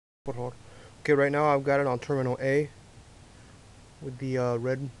Foothold. Okay, right now I've got it on terminal A with the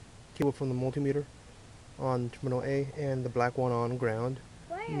red cable from the multimeter on terminal A and the black one on ground.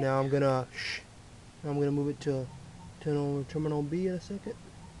 Now I'm gonna move it to terminal B in a second,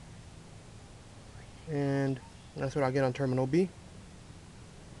 and that's what I get on terminal B.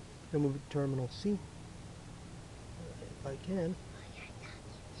 Gonna move it to terminal C if I can.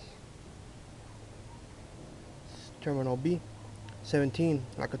 Terminal B, 17.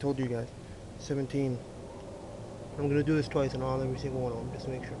 Like I told you guys, 17. I'm gonna do this twice and on every single one of them just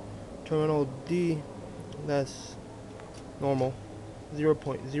to make sure. Terminal D, that's normal,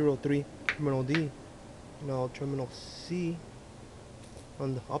 0.03. Terminal D. Now terminal C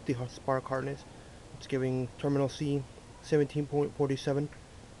on the optispark hardness, it's giving terminal C 17.47.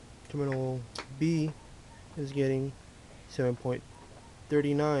 Terminal B is getting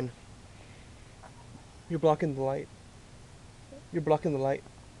 7.39. You're blocking the light. You're blocking the light.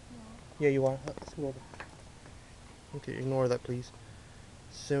 Yeah, you are. Okay, ignore that, please.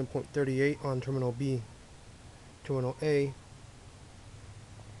 7.38 on terminal B. Terminal A,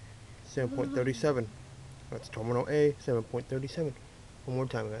 7.37. That's terminal A, 7.37. One more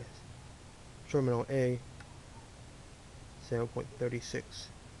time, guys. Terminal A, 7.36.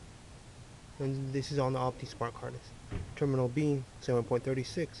 And this is on the optispark hardness. Terminal B,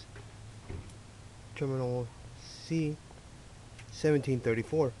 7.36. Terminal C,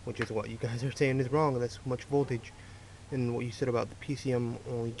 1734, which is what you guys are saying is wrong. That's much voltage. And what you said about the PCM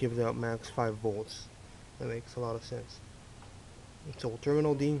only gives out max 5 volts. That makes a lot of sense. So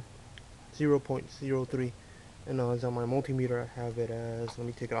terminal D, 0.03. And as on my multimeter, I have it as, let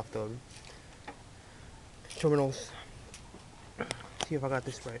me take it off the terminals. See if I got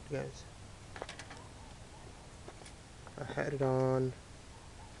this right, guys. I had it on,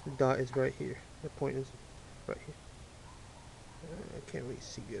 the dot is right here. The point is right here. I can't really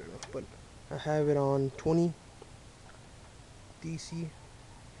see good enough, but I have it on 20 DC.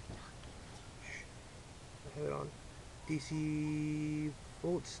 I have it on DC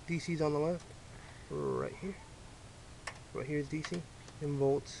volts. DC's on the left, right here. Right here is DC, and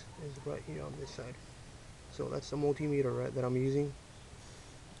volts is right here on this side. So that's the multimeter, right, that I'm using.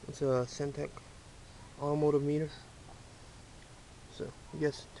 It's a Centec automotive meter. So you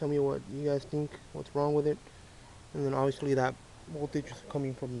guys tell me what you guys think, what's wrong with it. And then obviously that voltage is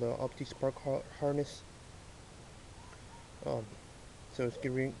coming from the optispark harness. So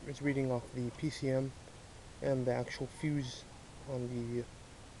it's reading off the PCM and the actual fuse on the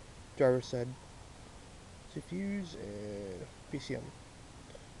driver's side. It's a fuse and PCM.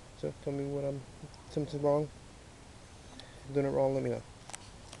 So tell me what something's wrong. If I'm doing it wrong, let me know.